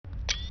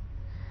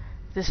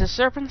This is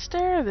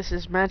Serpentstare, this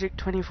is Magic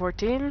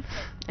 2014,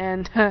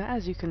 and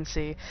as you can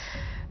see,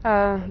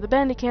 the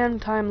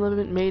Bandicam time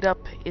limit made up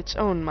its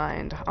own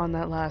mind on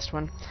that last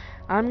one.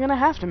 I'm gonna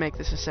have to make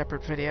this a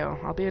separate video,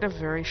 albeit a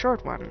very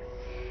short one.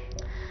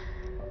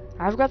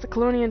 I've got the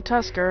Colonian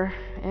Tusker,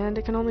 and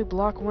it can only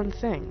block one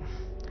thing.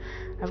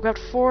 I've got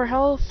 4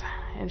 health,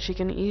 and she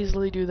can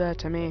easily do that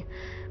to me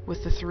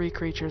with the 3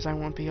 creatures I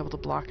won't be able to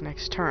block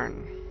next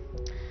turn.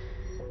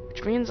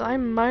 Which means I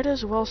might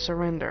as well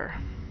surrender.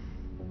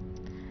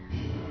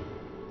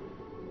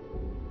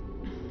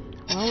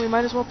 Well, we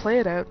might as well play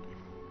it out.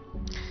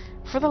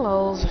 For the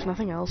lulz, if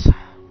nothing else.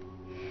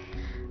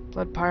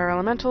 Blood Pyre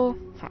Elemental.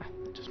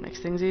 It just makes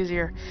things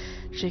easier.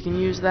 She can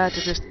use that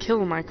to just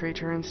kill my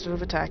creature instead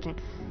of attacking.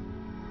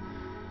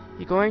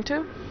 You going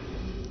to?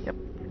 Yep.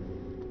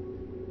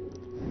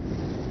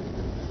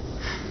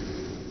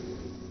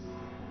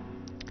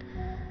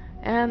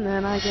 And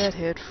then I get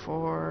hit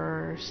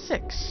for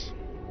 6.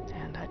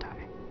 And I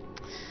die.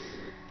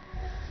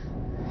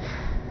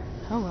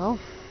 Oh well.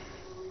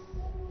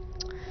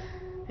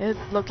 It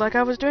looked like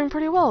I was doing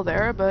pretty well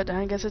there, but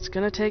I guess it's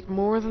gonna take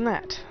more than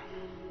that.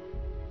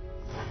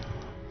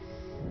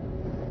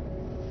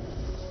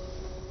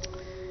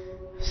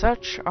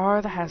 Such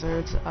are the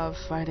hazards of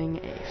fighting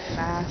a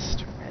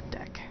fast red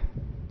deck.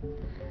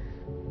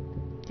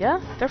 Yeah,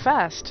 they're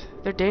fast.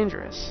 They're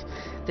dangerous.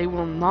 They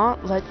will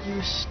not let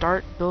you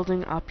start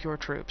building up your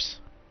troops.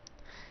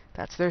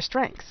 That's their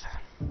strength.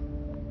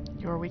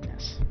 Your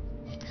weakness.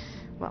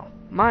 Well,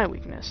 my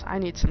weakness. I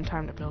need some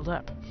time to build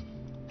up.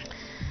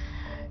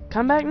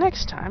 Come back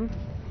next time,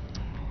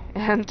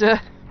 and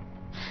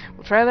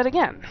we'll try that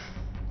again.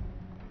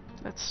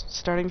 That's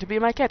starting to be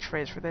my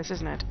catchphrase for this,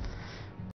 isn't it?